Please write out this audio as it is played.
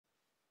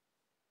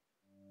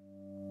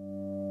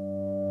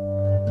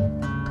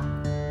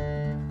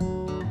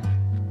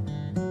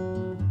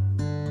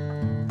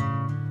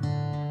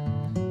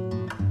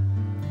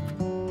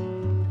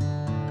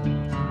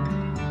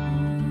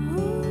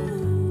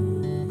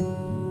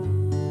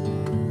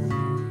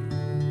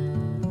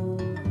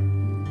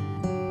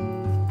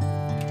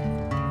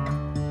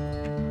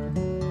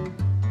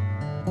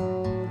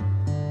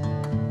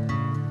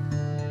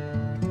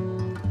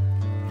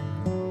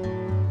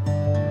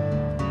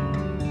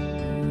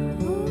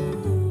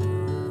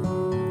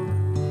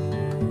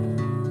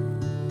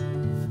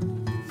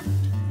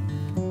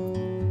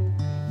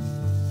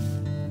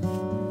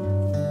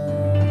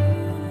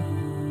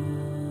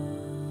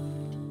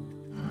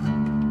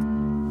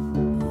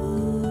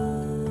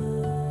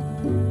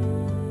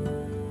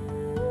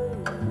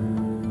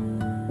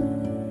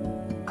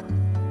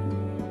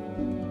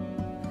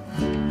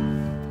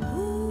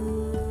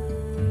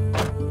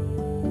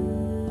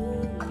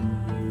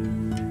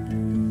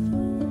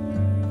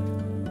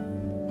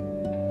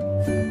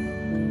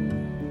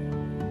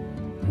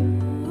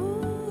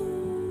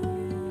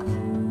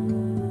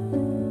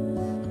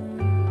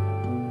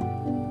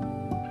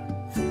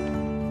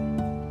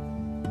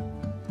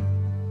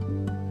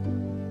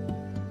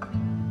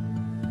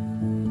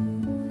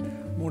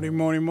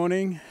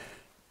Morning.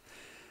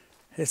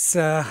 It's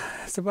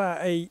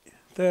about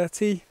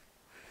 8:30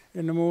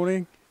 in the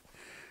morning.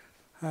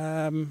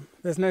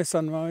 There's no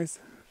sunrise.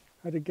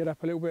 I did get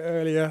up a little bit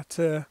earlier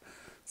to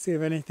see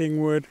if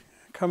anything would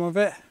come of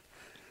it,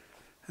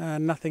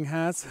 and nothing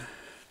has.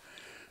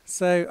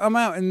 So I'm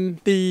out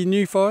in the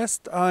New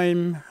Forest.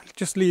 I'm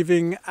just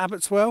leaving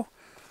Abbotswell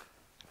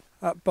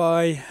up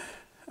by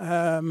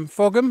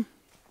Frogham,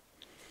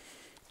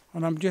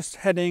 and I'm just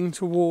heading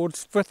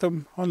towards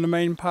Frogham on the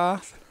main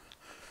path.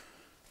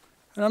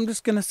 And I'm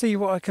just going to see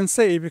what I can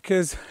see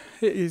because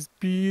it is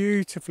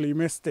beautifully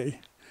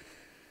misty.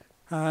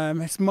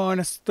 It's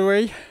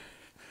 -3,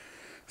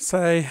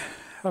 so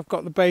I've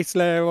got the base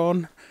layer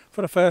on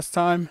for the first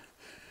time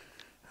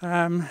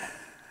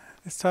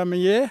this time of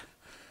year.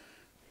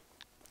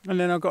 And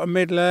then I've got a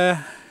mid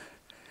layer,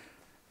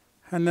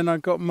 and then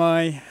I've got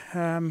my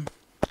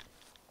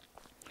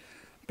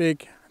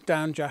big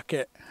down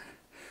jacket.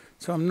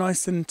 So I'm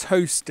nice and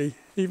toasty.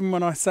 Even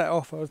when I set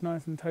off, I was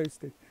nice and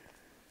toasty.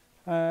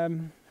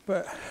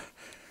 But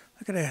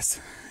look at this.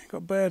 You've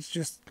got birds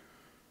just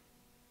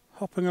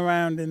hopping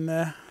around in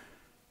there.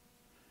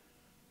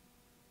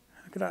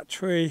 Look at that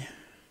tree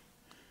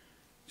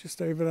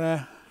just over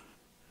there,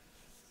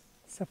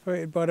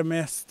 separated by the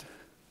mist.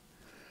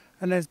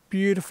 And there's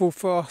beautiful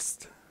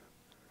frost. I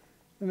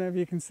don't know if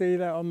you can see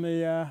that on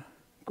the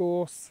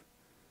gorse.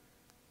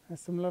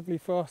 There's some lovely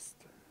frost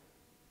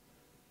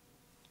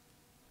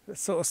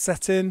that's sort of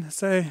set in.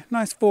 So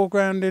nice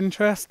foreground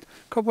interest.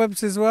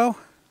 Cobwebs as well.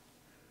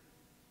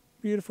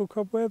 Beautiful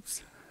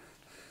cobwebs.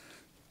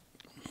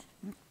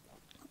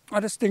 I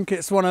just think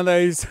it's one of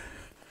those,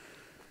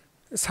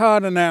 it's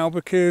harder now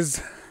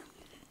because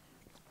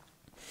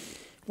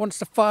once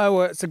the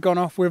fireworks have gone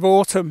off with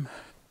autumn,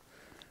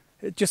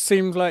 it just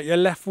seems like you're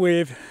left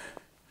with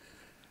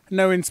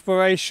no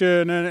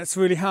inspiration and it's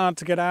really hard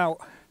to get out.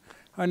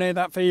 I know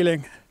that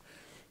feeling.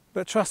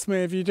 But trust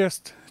me, if you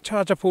just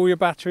charge up all your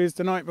batteries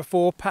the night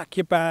before, pack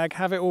your bag,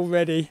 have it all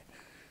ready,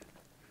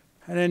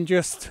 and then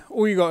just,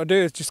 all you got to do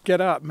is just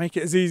get up, make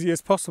it as easy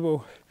as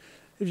possible.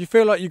 If you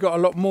feel like you've got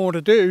a lot more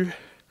to do,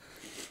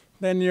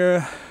 then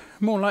you're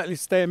more likely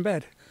to stay in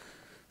bed.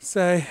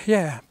 So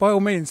yeah, by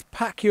all means,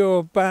 pack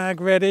your bag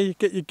ready,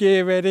 get your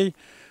gear ready.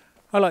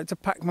 I like to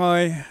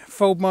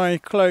fold my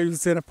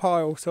clothes in a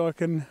pile so I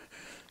can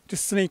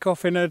just sneak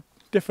off in a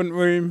different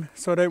room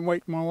so I don't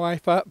wake my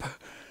wife up.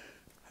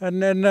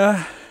 And then,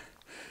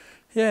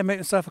 make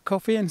myself a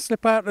coffee and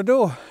slip out the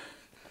door.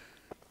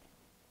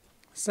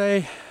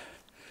 So,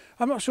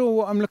 I'm not sure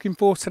what I'm looking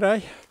for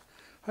today.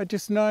 I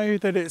just know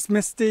that it's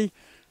misty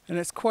and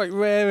it's quite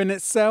rare in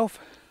itself.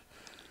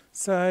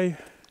 So,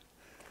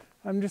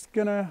 I'm just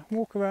gonna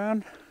walk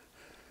around,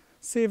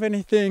 see if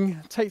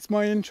anything takes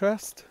my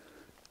interest,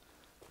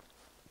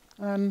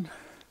 and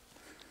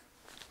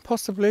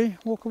possibly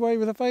walk away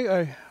with a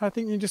photo. I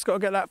think you just got to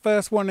get that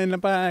first one in the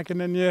bag, and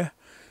then you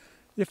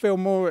feel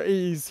more at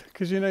ease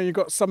because you know you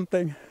got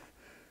something.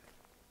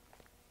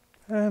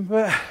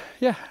 But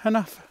yeah,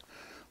 enough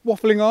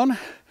waffling on.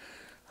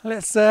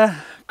 Let's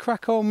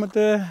crack on with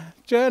the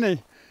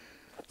journey.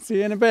 See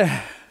you in a bit.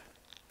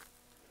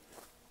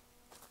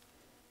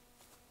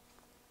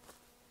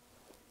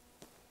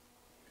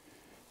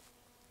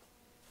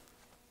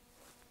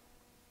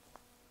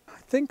 I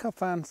think I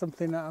found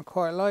something that I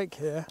quite like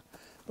here,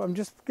 but I'm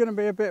just going to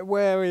be a bit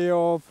wary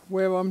of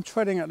where I'm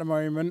treading at the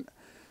moment.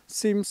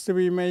 Seems to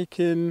be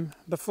making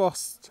the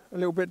frost a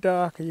little bit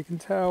darker. You can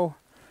tell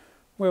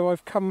where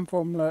I've come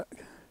from, look.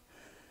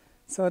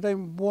 So I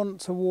don't want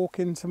to walk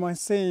into my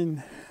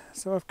scene.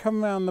 So I've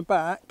come round the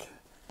back,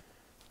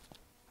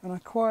 and I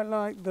quite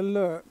like the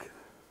look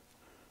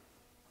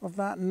of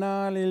that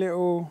gnarly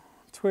little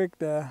twig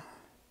there.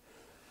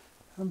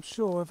 I'm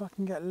sure if I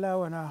can get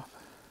low enough,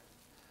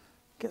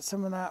 get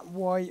some of that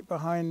white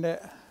behind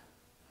it,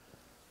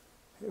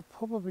 it'll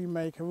probably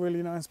make a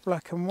really nice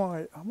black and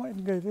white. I might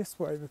even go this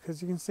way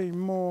because you can see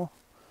more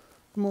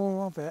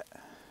of it.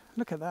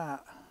 Look at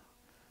that.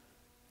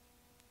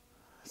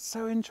 It's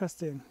so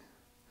interesting.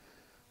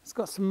 It's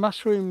got some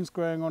mushrooms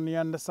growing on the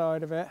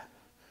underside of it,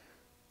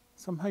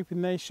 so I'm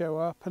hoping they show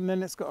up. And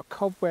then it's got a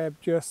cobweb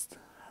just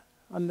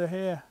under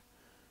here.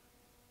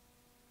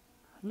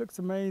 It looks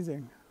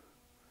amazing.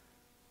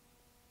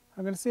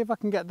 I'm going to see if I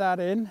can get that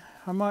in.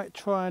 I might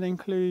try and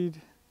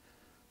include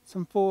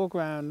some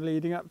foreground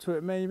leading up to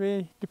it,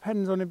 maybe.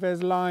 Depends on if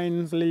there's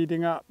lines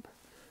leading up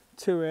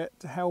to it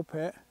to help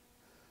it.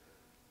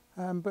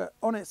 But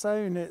on its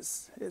own,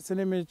 it's an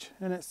image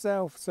in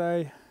itself.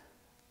 So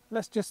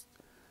let's just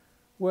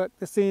work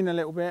the scene a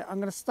little bit. I'm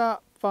going to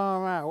start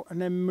far out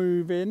and then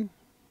move in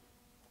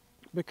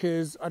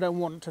because I don't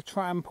want to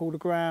trample the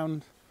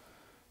ground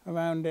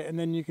around it, and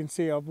then you can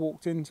see I've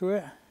walked into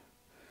it.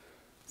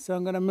 So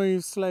I'm going to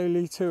move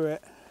slowly to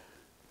it.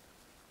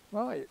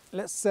 Right,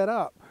 let's set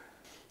up.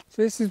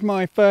 So this is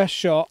my first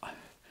shot.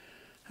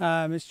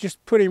 It's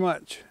just pretty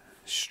much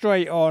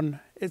straight on.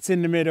 It's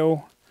in the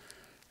middle,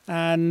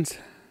 and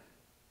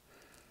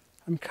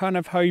I'm kind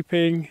of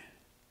hoping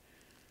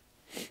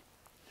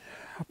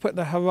I'll put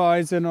the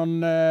horizon on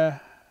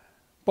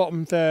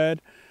bottom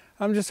third.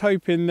 I'm just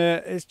hoping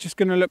that it's just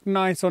going to look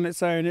nice on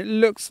its own. It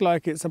looks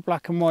like it's a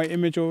black and white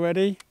image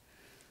already.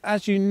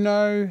 As you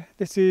know,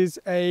 this is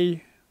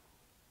a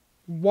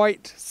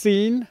white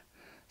scene,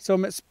 so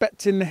I'm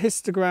expecting the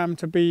histogram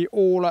to be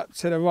all up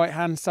to the right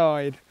hand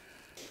side.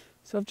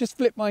 So I've just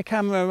flipped my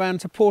camera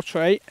around to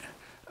portrait,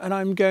 and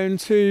I'm going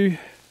to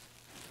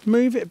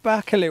move it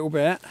back a little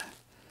bit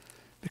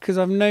because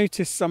I've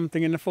noticed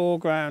something in the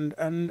foreground,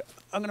 and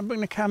I'm going to bring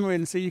the camera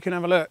in so you can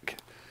have a look.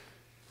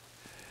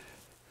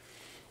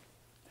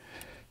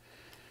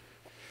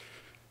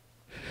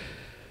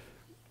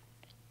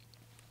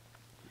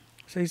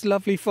 So these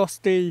lovely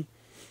frosty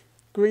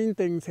green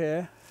things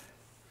here,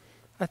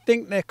 I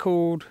think they're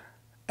called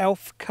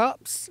elf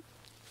cups.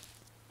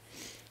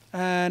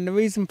 And the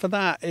reason for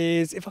that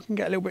is, if I can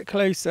get a little bit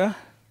closer,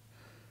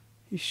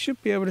 you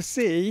should be able to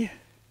see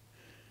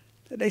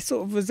that they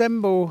sort of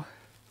resemble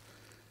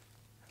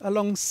a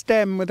long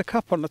stem with a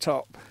cup on the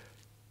top.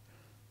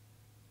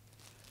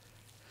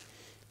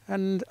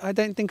 And I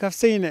don't think I've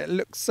seen it. It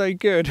looks so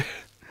good.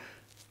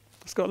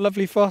 It's got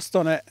lovely frost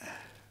on it,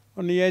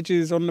 on the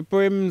edges, on the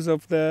brims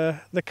of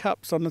the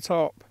cups on the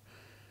top.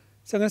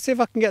 So I'm going to see if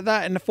I can get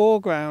that in the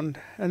foreground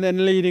and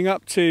then leading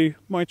up to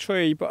my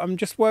tree. But I'm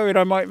just worried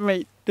I might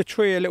make the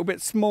tree a little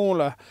bit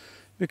smaller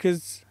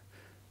because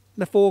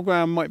the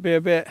foreground might be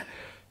a bit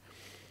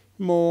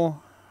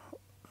more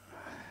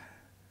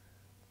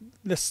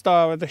the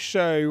star of the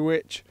show,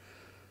 which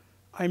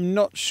I'm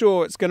not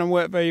sure it's going to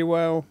work very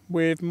well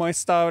with my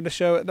star of the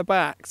show at the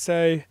back.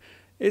 So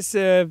it's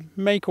a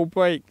make or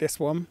break, this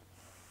one.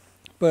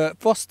 But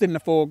frost in the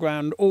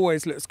foreground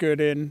always looks good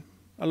in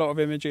a lot of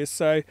images,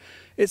 so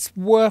it's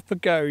worth a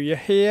go. You're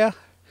here,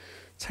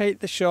 take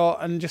the shot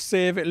and just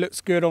see if it looks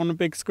good on the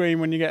big screen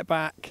when you get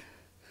back.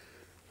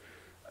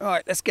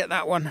 Alright, let's get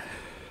that one.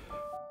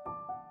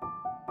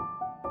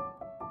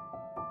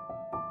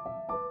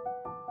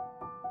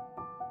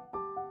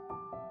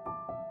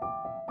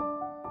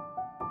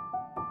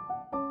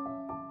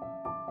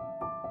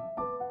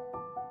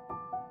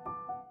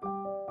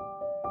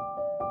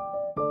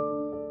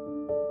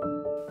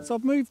 So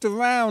I've moved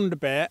around a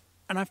bit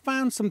and I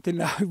found something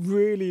that I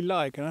really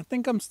like, and I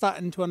think I'm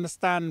starting to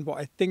understand what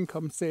I think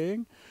I'm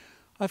seeing.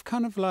 I've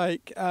kind of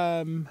like,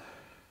 I'm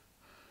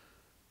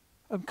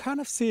kind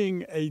of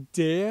seeing a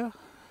deer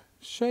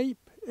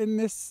shape in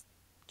this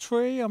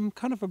tree. I'm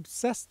kind of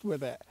obsessed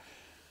with it.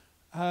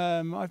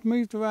 I've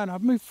moved around,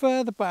 I've moved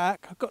further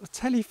back, I've got the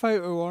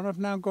telephoto on, I've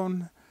now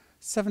gone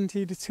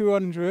 70 to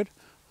 200.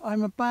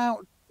 I'm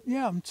about,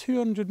 I'm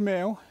 200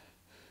 mil,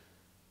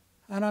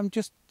 and I'm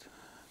just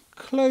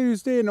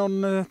closed in on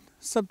the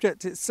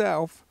subject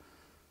itself,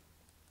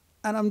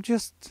 and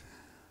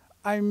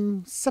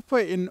I'm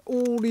separating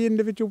all the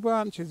individual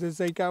branches as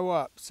they go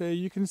up, so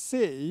you can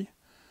see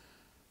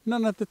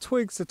none of the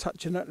twigs are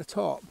touching at the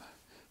top,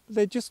 but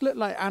they just look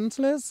like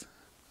antlers,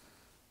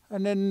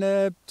 and then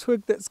the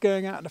twig that's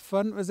going out the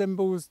front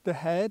resembles the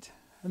head,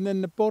 and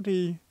then the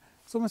body,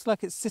 it's almost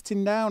like it's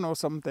sitting down or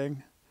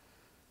something,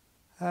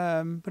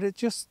 but it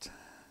just,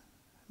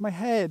 my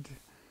head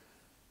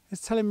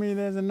is telling me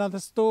there's another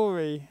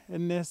story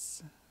in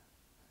this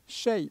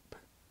shape.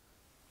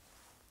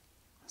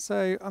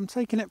 So I'm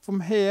taking it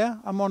from here.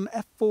 I'm on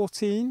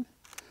f14.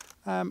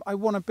 I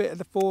want a bit of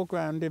the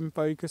foreground in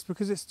focus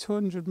because it's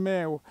 200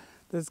 mil.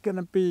 There's going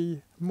to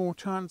be more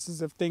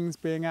chances of things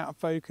being out of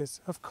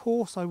focus. Of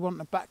course I want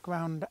the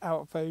background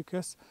out of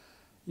focus.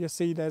 You'll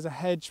see there's a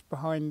hedge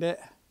behind it.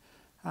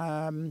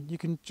 You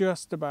can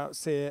just about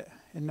see it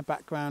in the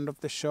background of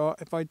the shot.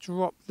 If I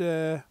drop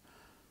the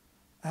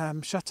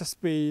shutter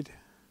speed,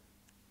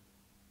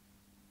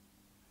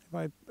 if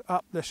I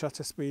up the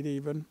shutter speed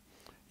even,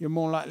 you're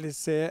more likely to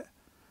see it.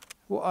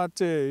 What I'll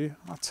do,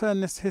 I'll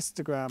turn this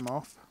histogram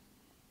off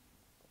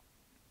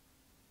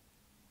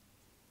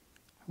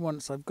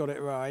once I've got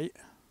it right,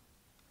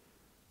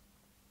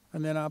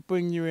 and then I'll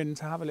bring you in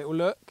to have a little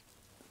look.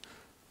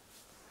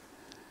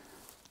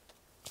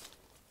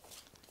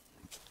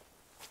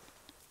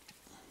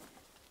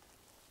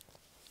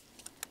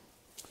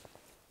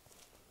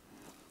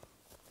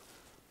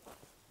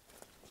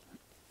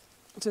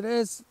 So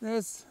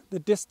there's the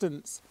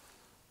distance.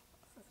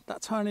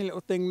 That tiny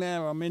little thing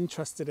there I'm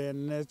interested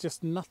in. There's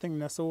just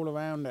nothingness all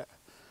around it.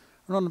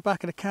 And on the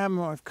back of the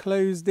camera I've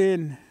closed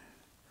in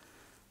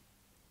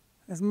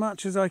as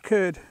much as I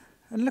could.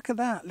 And look at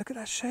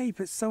that shape,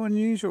 it's so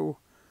unusual.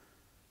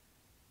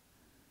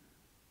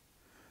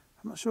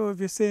 I'm not sure if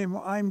you're seeing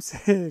what I'm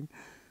seeing,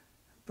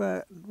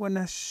 but when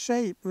a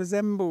shape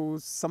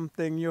resembles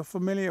something you're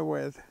familiar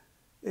with,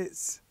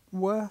 it's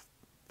worth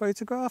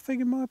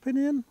photographing in my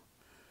opinion.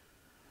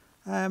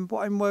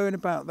 What I'm worrying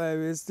about though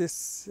is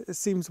this, it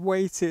seems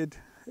weighted,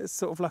 it's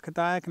sort of like a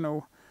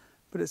diagonal,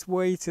 but it's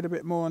weighted a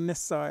bit more on this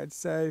side,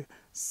 so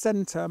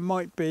centre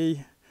might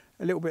be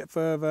a little bit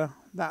further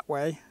that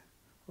way,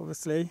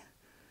 obviously,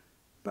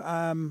 but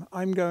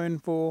I'm going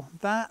for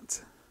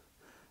that.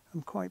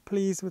 I'm quite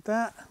pleased with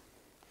that,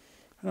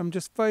 and I'm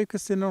just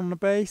focusing on the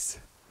base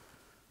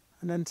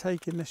and then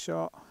taking the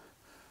shot,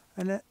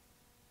 and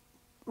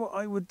what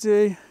I would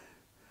do,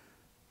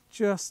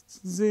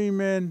 just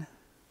zoom in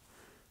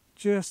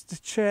just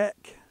to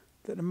check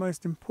that the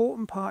most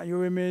important part of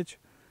your image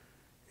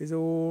is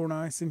all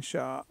nice and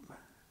sharp,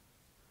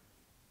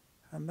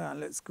 and that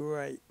looks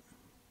great.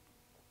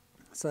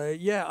 So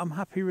yeah, I'm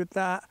happy with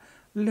that.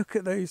 Look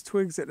at those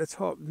twigs at the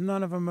top,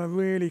 none of them are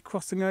really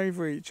crossing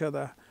over each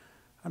other,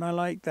 and I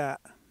like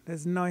that.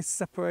 There's nice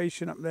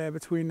separation up there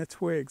between the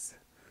twigs.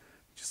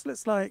 Just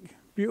looks like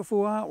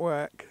beautiful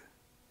artwork,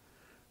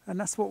 and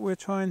that's what we're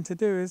trying to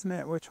do, isn't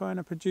it? We're trying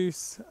to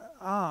produce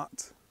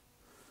art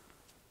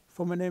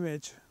from an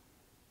image.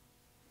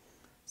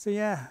 So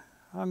yeah,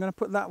 I'm going to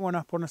put that one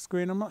up on a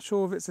screen. I'm not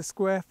sure if it's a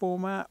square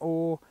format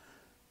or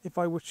if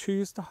I would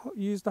choose to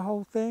use the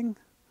whole thing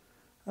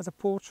as a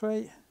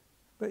portrait,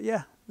 but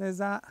yeah, there's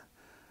that,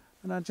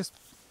 and I'll just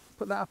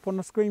put that up on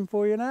the screen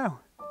for you now.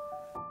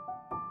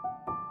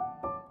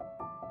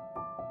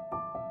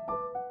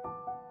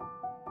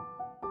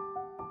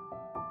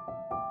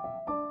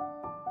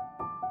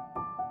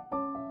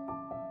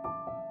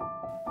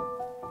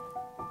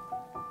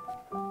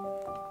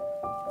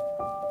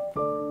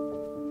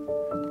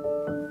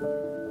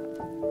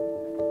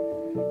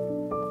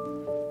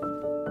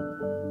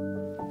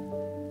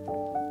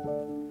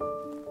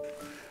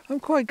 I'm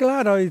quite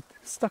glad I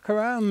stuck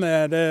around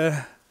there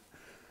to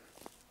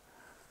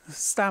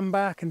stand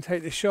back and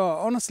take the shot.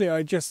 Honestly,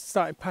 I just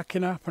started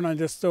packing up and I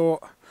just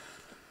thought,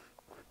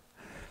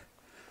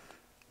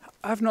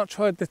 I've not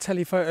tried the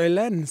telephoto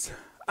lens,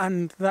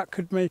 and that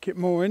could make it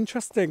more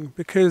interesting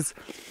because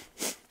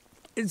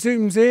it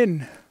zooms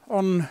in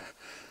on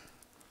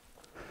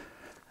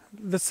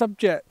the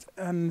subject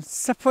and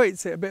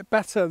separates it a bit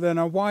better than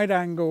a wide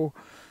angle.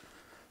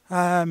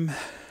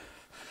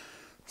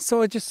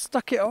 So I just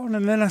stuck it on,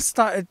 and then I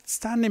started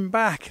standing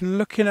back and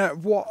looking at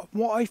what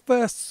I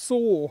first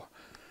saw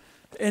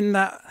in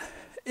that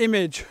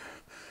image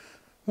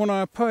when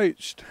I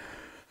approached.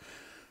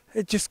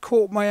 It just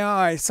caught my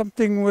eye.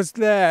 Something was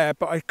there,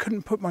 but I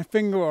couldn't put my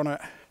finger on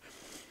it.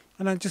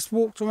 And I just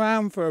walked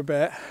around for a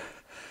bit,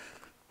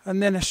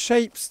 and then a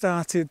shape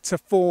started to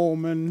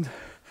form, and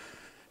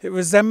it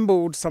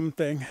resembled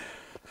something.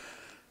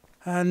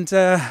 And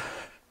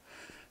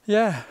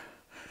yeah,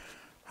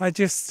 I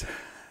just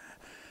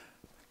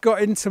got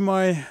into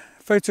my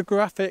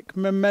photographic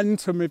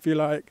momentum, if you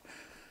like.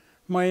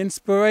 My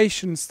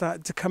inspiration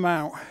started to come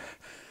out,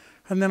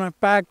 and then I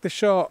bagged the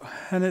shot,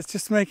 and it's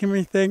just making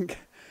me think,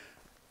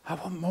 I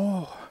want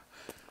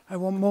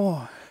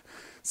more.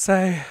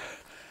 So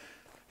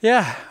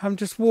yeah, I'm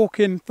just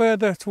walking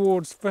further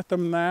towards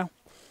Frogham now.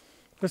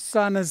 The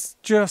sun has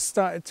just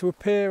started to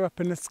appear up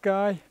in the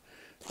sky,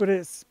 but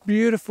it's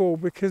beautiful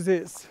because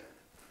it's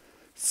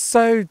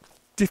so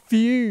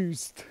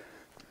diffused.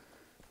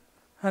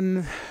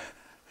 And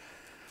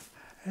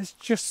it's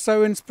just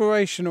so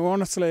inspirational,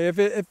 honestly.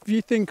 If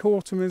you think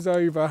autumn is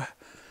over,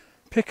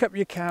 pick up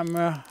your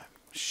camera,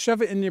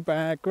 shove it in your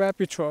bag, grab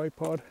your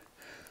tripod,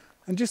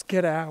 and just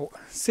get out.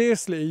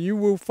 Seriously, you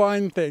will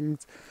find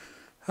things.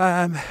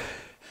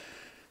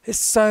 It's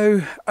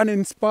so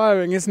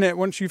uninspiring, isn't it?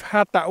 Once you've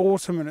had that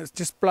autumn and it's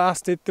just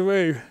blasted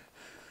through,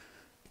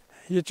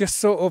 you just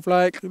sort of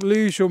like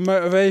lose your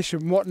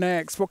motivation. What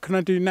next? What can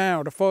I do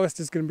now? The forest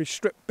is going to be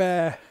stripped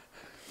bare.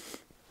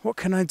 What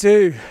can I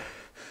do?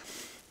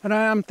 And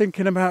I am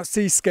thinking about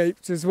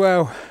seascapes as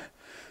well.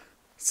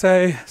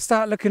 So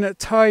start looking at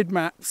tide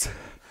maps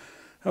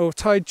or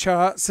tide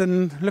charts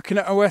and looking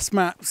at OS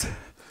maps,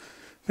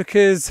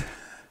 because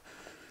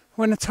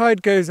when the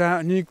tide goes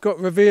out and you've got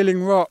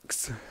revealing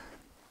rocks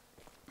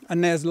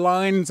and there's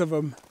lines of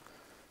them,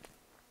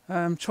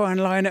 try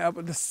and line it up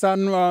with the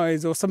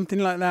sunrise or something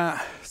like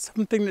that,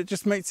 something that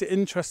just makes it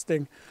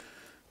interesting.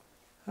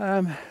 So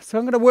I'm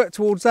going to work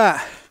towards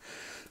that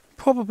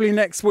probably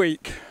next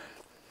week,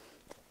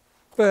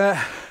 but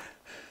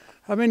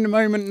I'm in the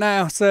moment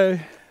now, so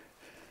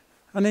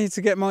I need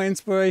to get my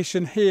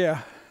inspiration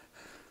here.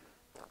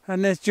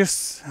 And there's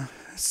just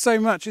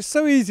so much. It's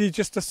so easy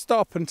just to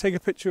stop and take a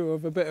picture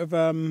of a bit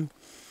of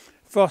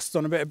frost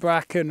on a bit of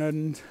bracken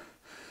and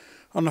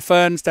on the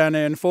ferns down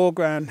here in the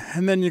foreground,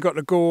 and then you've got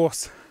the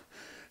gorse.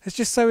 It's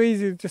just so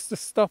easy just to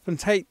stop and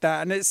take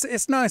that, and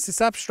it's nice, it's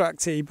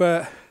abstracty,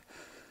 but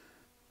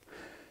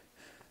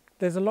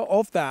there's a lot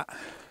of that.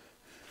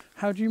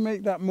 How do you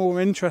make that more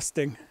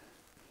interesting?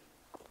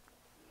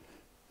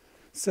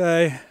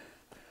 So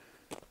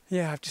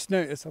yeah, I've just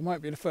noticed I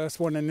might be the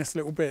first one in this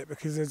little bit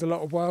because there's a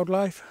lot of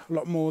wildlife, a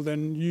lot more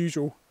than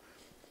usual.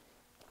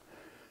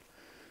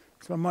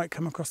 So I might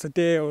come across a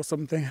deer or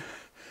something.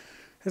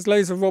 There's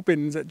loads of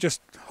robins that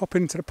just hop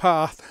into the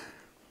path,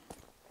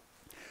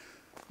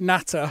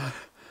 natter,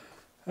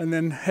 and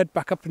then head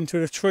back up into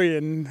the tree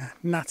and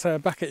natter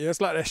back at you.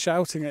 It's like they're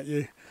shouting at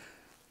you.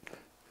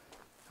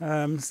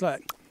 It's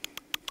like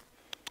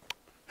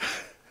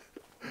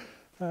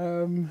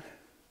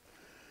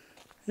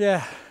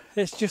yeah,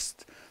 it's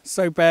just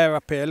so bare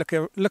up here.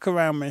 Look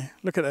around me.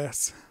 Look at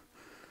this.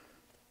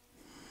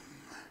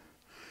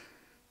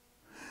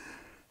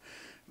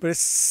 But it's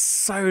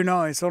so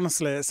nice,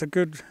 honestly. It's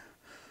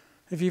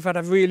if you've had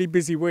a really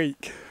busy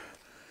week,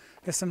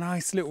 it's a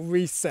nice little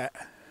reset.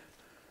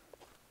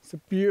 It's a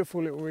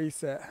beautiful little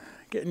reset.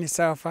 Getting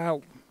yourself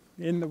out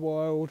in the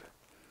wild.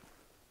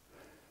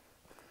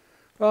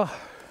 Oh,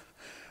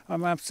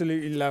 I'm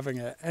absolutely loving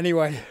it.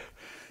 Anyway,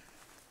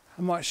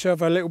 I might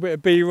shove a little bit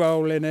of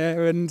B-roll in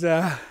here and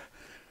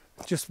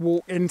just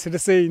walk into the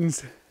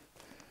scenes.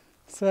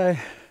 So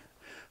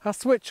I'll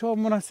switch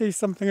on when I see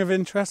something of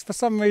interest. For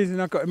some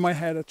reason I've got in my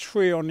head a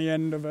tree on the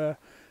end of a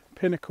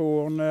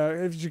pinnacle.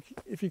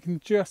 If you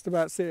can just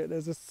about see it,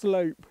 there's a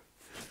slope.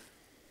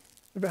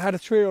 If it had a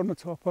tree on the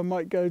top, I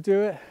might go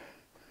do it.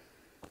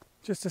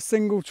 Just a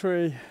single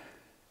tree.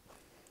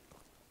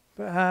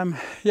 But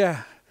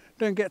yeah,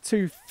 don't get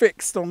too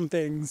fixed on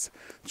things.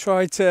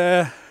 Try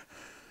to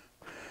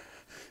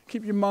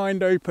keep your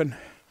mind open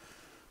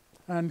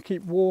and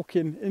keep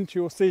walking into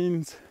your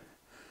scenes,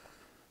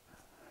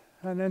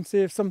 and then see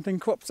if something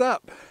crops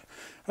up.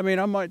 I mean,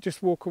 I might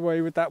just walk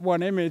away with that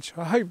one image.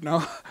 I hope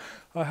not.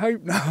 I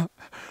hope not.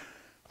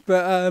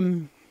 But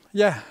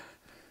yeah,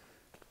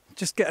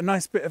 just get a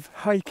nice bit of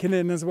hiking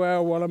in as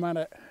well while I'm at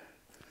it.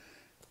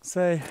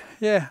 So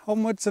yeah,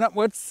 onwards and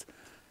upwards.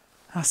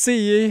 I'll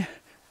see you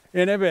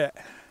in a bit.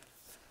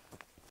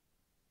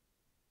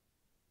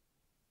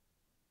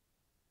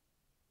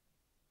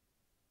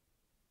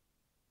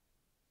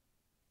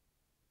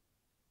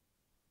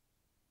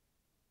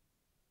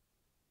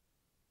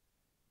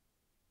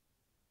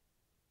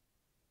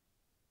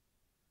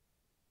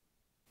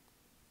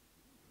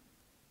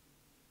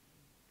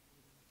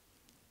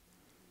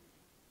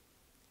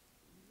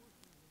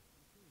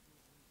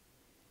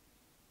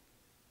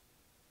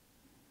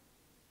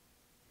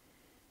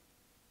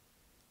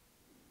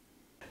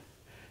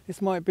 This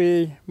might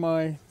be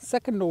my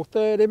second or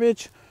third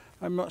image.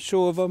 I'm not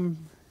sure if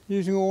I'm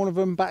using all of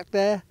them back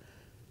there,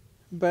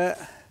 but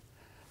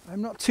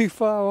I'm not too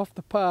far off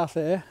the path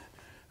here,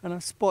 and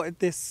I've spotted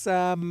this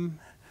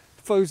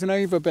frozen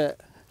over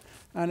bit,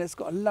 and it's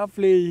got a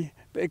lovely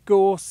bit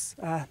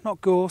of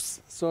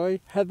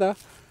heather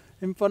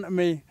in front of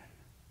me.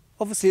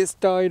 Obviously it's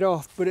died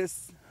off, but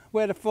it's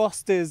where the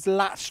frost is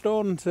latched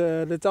on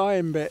to the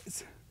dying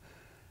bits.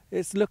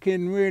 It's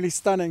looking really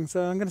stunning,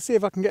 so I'm going to see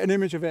if I can get an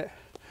image of it.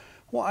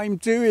 What I'm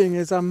doing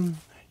is I'm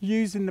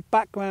using the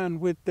background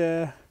with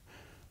the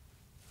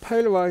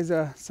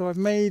polarizer, so I've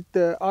made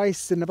the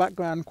ice in the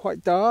background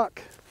quite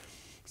dark,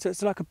 so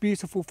it's like a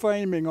beautiful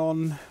framing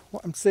on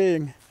what I'm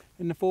seeing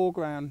in the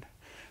foreground,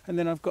 and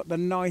then I've got the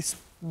nice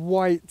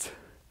white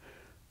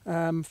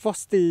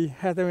frosty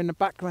heather in the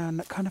background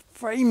that kind of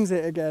frames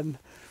it again,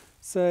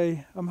 so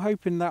I'm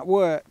hoping that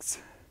works.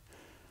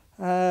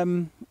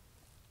 I'm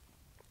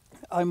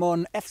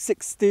on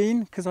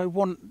f16 because I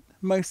want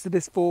most of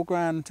this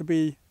foreground to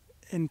be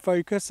in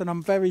focus, and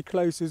I'm very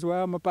close as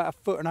well. I'm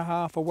about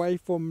 1.5 foot away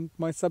from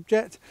my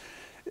subject.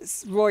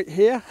 It's right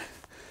here.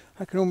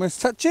 I can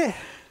almost touch it.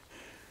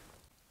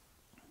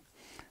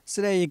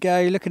 So there you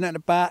go, looking at the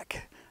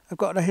back. I've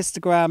got a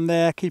histogram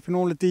there, keeping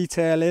all the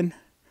detail in.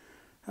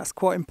 That's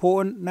quite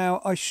important.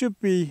 Now I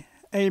should be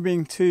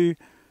aiming to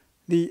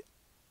the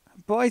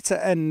brighter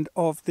end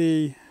of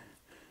the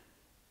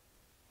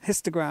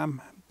histogram,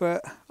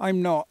 but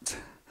I'm not.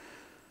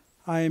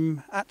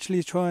 I'm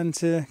actually trying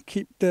to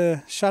keep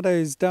the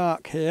shadows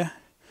dark here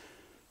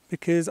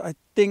because I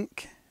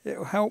think it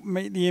will help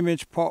make the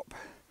image pop.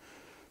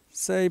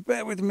 So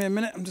bear with me a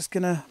minute, I'm just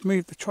going to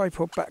move the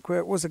tripod back where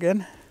it was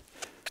again.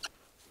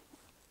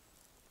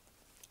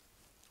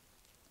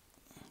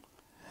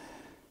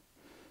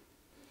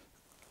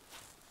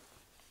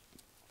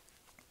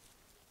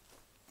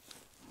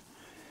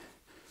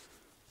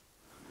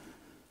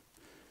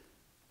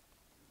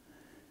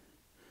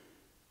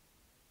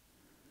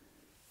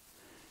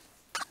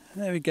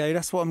 There we go,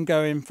 that's what I'm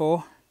going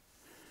for.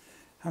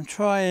 I'm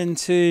trying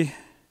to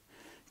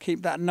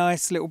keep that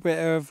nice little bit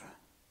of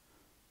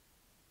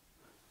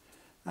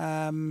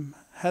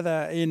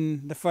heather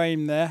in the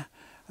frame there.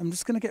 I'm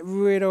just going to get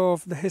rid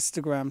of the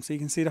histogram so you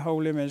can see the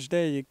whole image.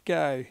 There you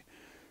go.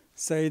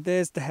 So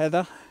there's the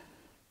heather,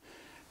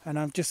 and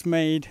I've just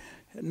made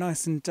it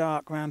nice and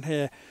dark around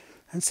here.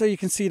 And so you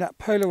can see that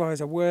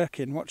polarizer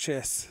working. Watch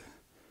this.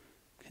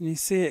 Can you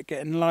see it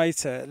getting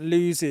lighter? It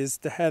loses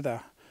the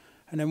heather.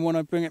 And then when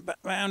I bring it back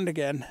round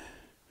again,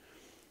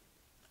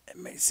 it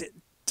makes it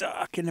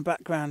dark in the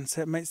background,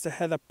 so it makes the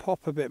heather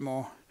pop a bit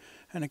more.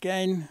 And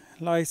again,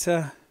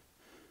 lighter,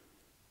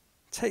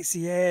 takes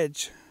the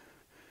edge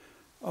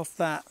off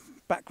that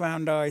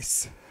background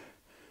ice,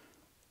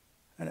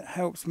 and it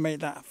helps make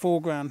that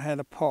foreground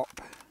heather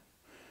pop.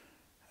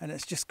 And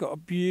it's just got a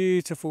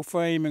beautiful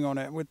framing on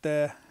it with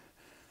the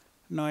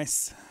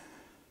nice,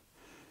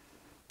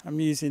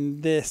 I'm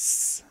using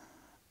this,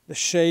 the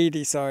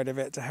shady side of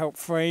it to help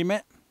frame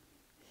it.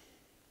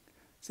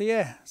 So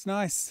yeah, it's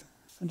nice.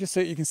 And just so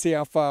you can see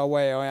how far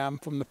away I am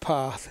from the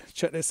path,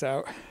 check this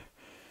out.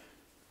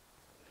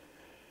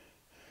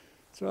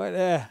 It's right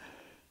there.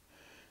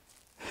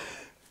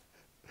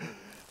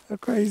 How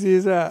crazy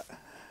is that?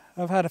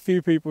 I've had a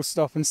few people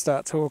stop and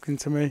start talking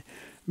to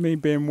me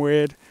being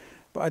weird,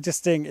 but I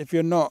just think if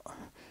you're not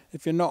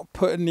if you're not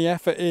putting the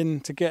effort in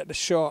to get the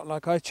shot.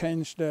 Like I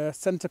changed the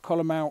centre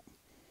column out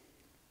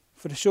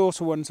for the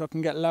shorter one so I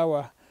can get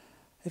lower.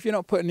 If you're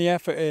not putting the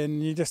effort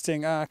in, you just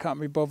think, I can't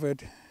be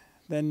bothered,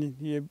 then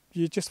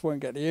you just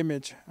won't get the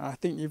image. I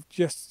think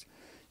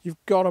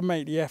you've got to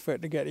make the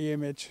effort to get the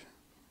image.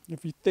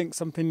 If you think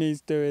something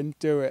needs doing,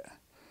 do it.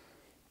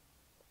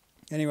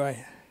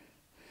 Anyway,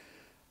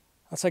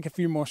 I'll take a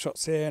few more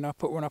shots here and I'll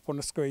put one up on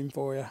the screen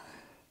for you.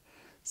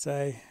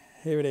 So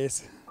here it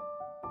is.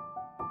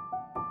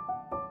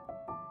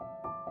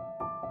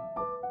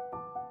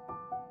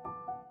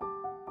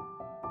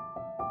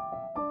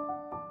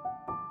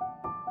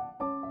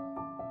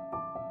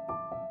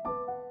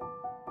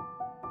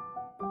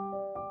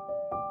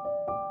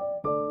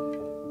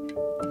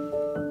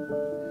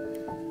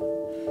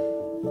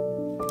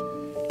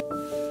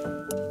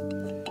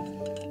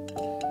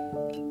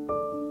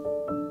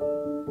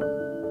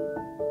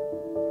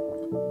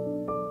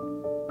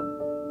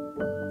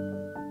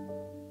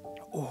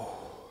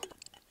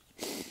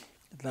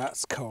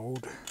 That's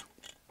cold.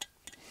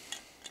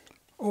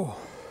 Oh,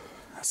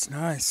 that's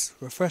nice,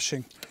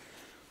 refreshing.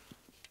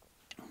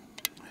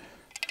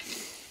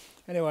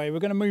 Anyway, we're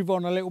going to move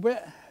on a little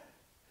bit.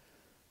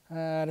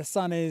 The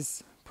sun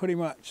is pretty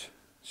much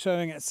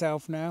showing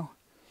itself now,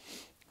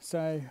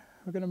 so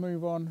we're going to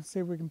move on, see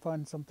if we can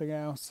find something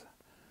else.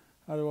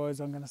 Otherwise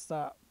I'm going to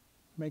start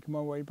making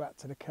my way back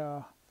to the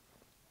car.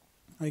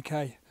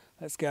 Okay,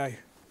 let's go.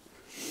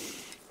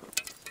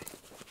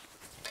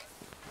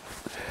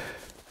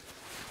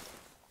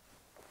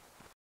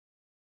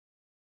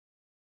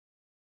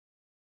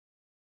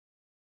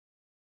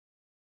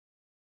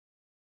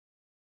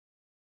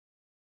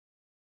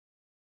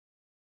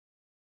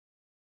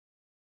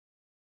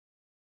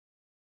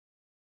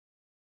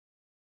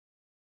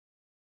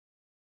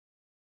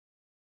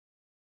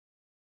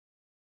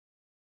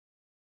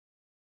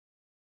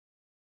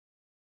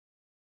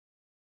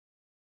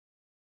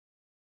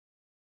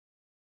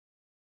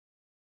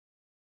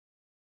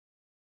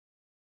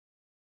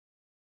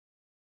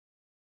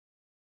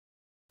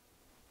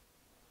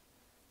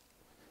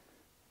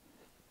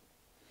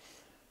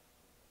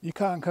 You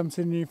can't come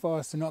to the New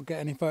Forest and not get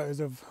any photos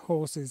of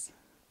horses.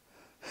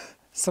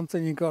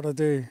 Something you got to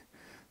do.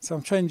 So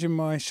I'm changing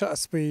my shutter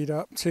speed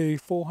up to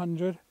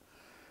 400,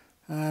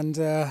 and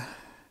I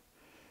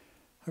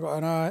got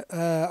an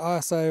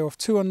ISO of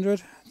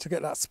 200 to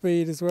get that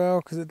speed as well,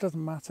 because it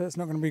doesn't matter, it's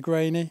not going to be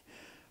grainy.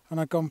 And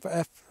I've gone for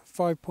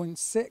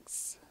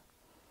f5.6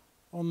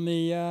 on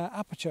the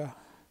aperture.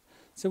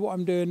 So what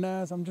I'm doing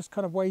now is I'm just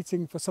kind of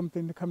waiting for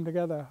something to come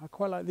together. I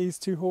quite like these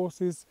two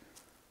horses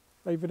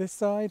over this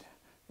side.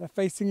 They're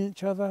facing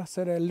each other,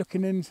 so they're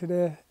looking into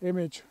the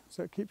image,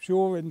 so it keeps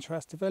your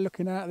interest. If they're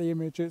looking at the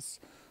image, it's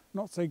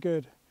not so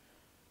good.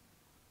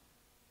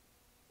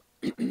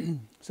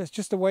 So it's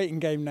just a waiting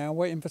game now,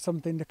 waiting for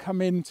something to come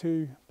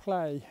into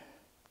play.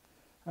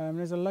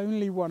 There's a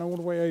lonely one all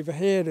the way over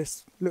here.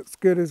 This looks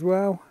good as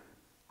well.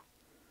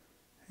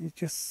 He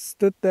just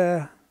stood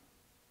there.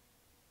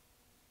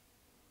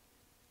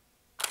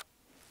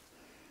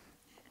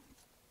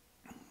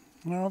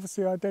 Now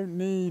obviously I don't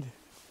need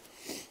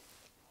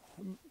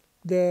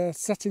the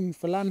settings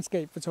for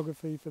landscape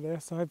photography for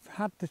this. I've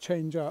had to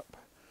change up.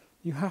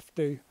 You have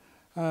to.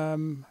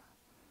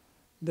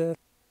 The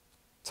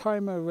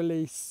timer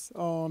release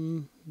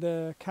on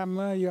the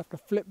camera, you have to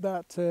flip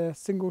that to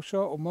single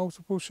shot or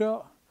multiple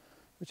shot,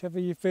 whichever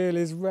you feel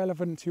is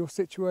relevant to your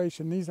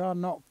situation. These are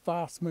not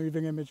fast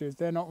moving images,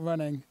 they're not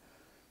running,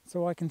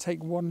 so I can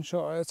take one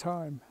shot at a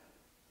time.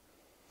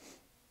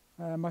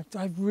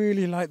 I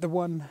really like the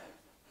one,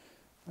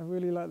 I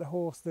really like the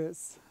horse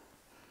that's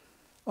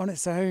on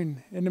its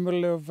own in the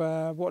middle of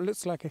what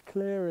looks like a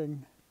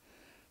clearing.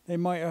 They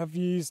might have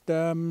used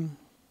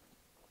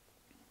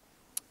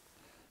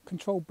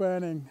controlled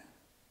burning.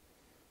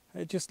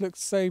 It just looks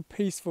so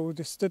peaceful,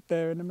 just stood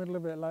there in the middle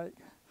of it, like,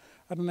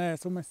 I don't know,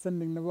 it's almost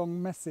sending the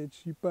wrong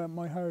message. You burnt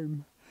my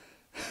home.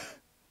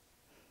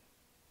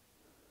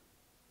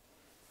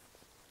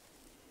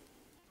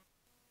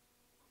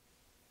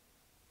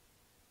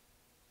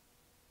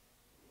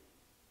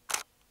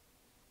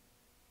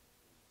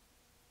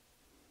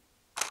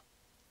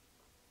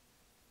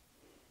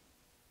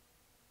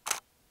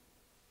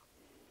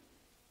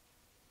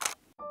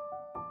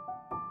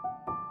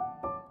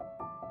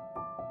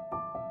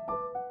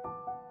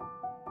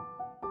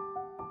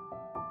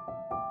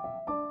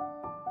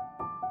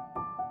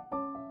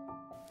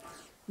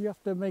 You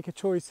have to make a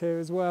choice here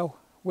as well,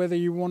 whether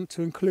you want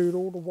to include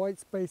all the white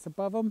space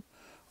above them,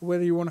 or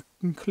whether you want to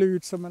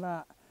include some of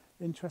that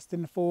interest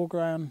in the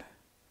foreground.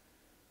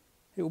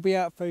 It will be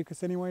out of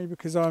focus anyway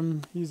because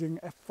I'm using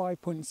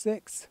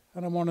f5.6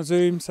 and I'm on a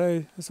zoom,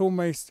 so it's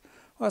almost,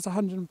 well, it's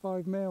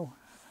 105mm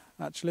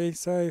actually,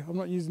 so I'm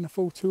not using a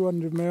full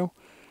 200mm.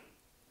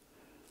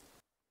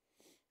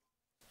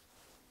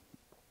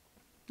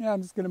 Yeah,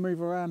 I'm just going to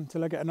move around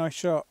until I get a nice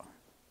shot.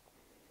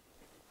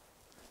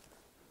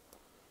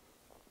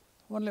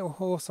 One little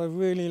horse I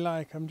really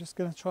like, I'm just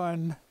going to try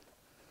and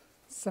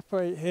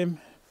separate him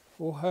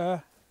or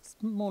her. It's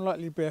more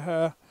likely to be a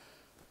her.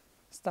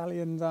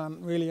 Stallions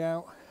aren't really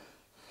out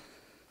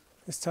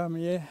this time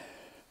of year.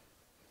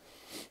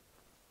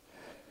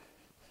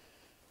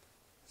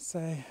 So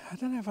I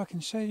don't know if I can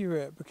show you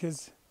it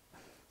because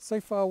it's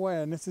so far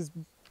away, and this is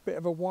a bit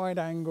of a wide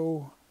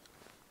angle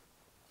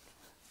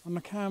on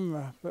the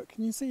camera, but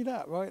can you see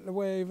that right the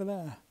way over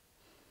there?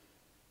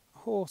 A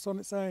horse on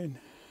its own.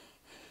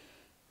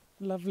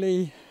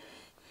 Lovely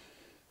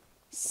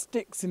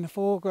sticks in the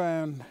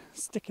foreground,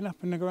 sticking up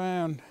in the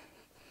ground,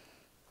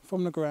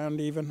 from the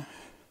ground even.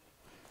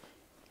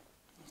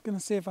 I'm going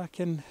to see if I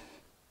can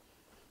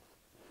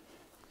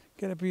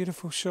get a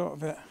beautiful shot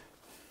of it.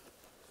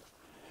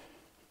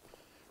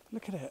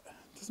 Look at it,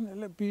 doesn't it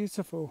look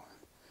beautiful?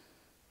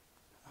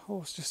 A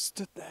horse just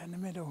stood there in the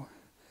middle.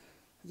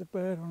 There's a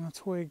bird on a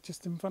twig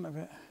just in front of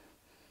it.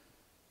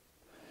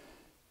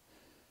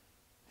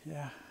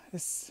 Yeah,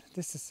 this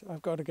is,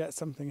 I've got to get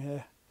something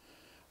here.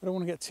 I don't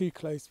want to get too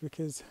close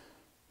because it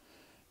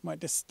might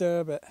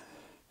disturb it.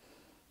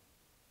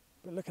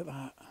 But look at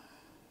that.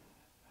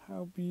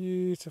 How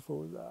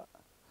beautiful is that?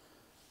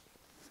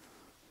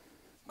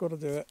 Got to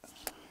do it.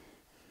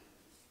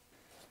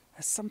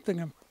 There's something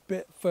a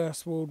bit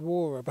First World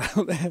War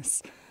about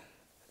this.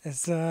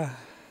 It's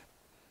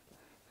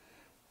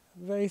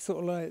very sort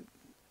of like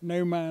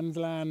no man's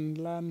land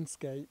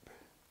landscape.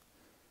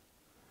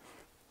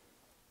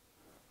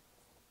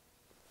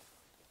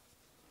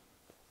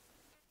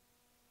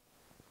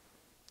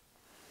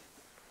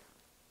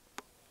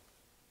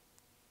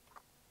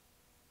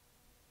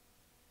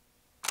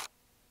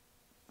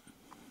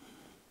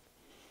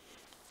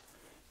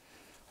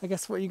 I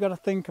guess what you got to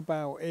think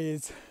about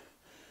is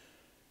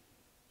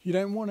you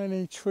don't want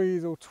any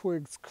trees or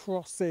twigs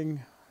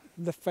crossing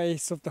the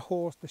face of the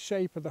horse, the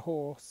shape of the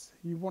horse.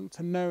 You want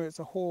to know it's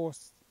a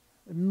horse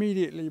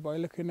immediately by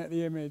looking at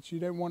the image. You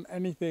don't want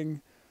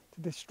anything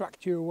to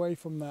distract you away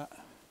from that.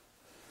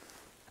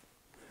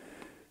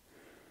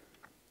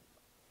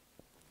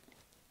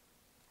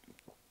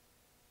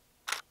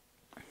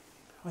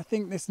 I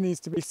think this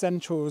needs to be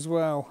central as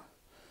well.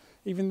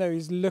 Even though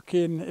he's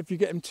looking, if you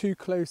get him too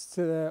close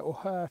to the, or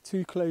her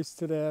too close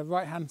to the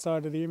right hand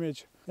side of the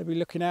image, they'll be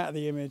looking out of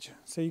the image.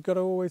 So you've got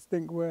to always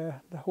think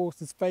where the horse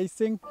is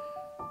facing.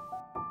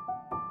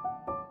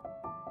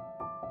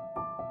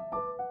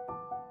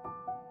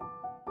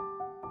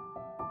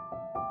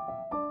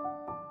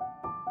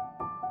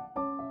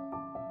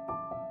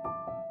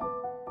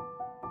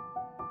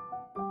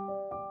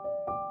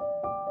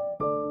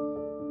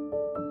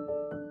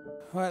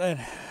 Right then,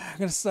 I'm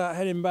going to start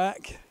heading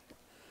back.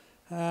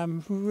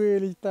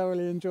 Really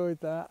thoroughly enjoyed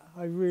that.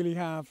 I really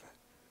have.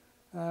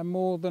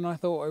 More than I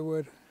thought I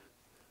would.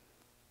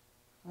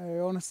 I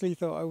honestly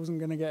thought I wasn't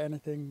going to get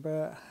anything,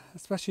 but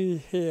especially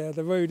here,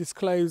 the road is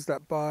closed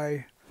up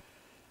by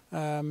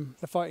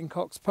the Fighting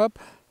Cocks pub,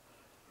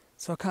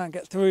 so I can't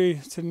get through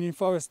to the New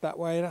Forest that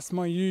way. That's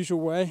my usual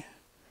way,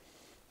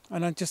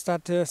 and I just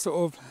had to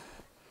sort of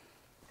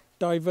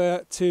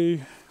divert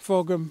to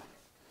Frogham,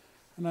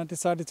 and I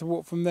decided to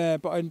walk from there.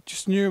 But I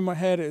just knew in my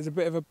head it was a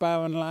bit of a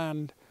barren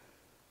land,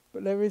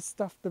 but there is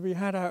stuff to be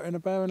had out in a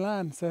barren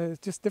land, so it's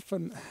just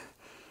different.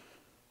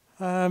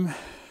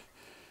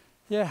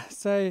 Yeah,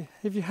 so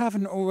if you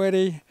haven't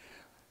already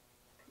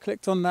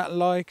clicked on that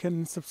like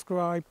and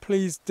subscribe,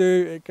 please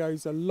do. It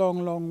goes a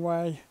long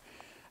way.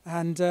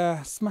 And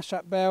smash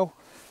that bell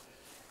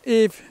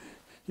if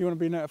you want to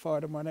be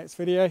notified of my next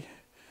video.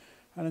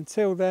 And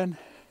until then,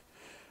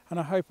 and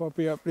I hope I'll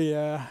be up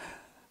the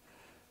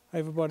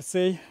over by the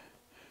sea.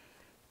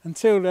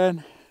 Until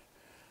then,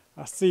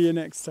 I'll see you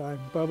next time.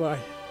 Bye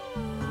bye.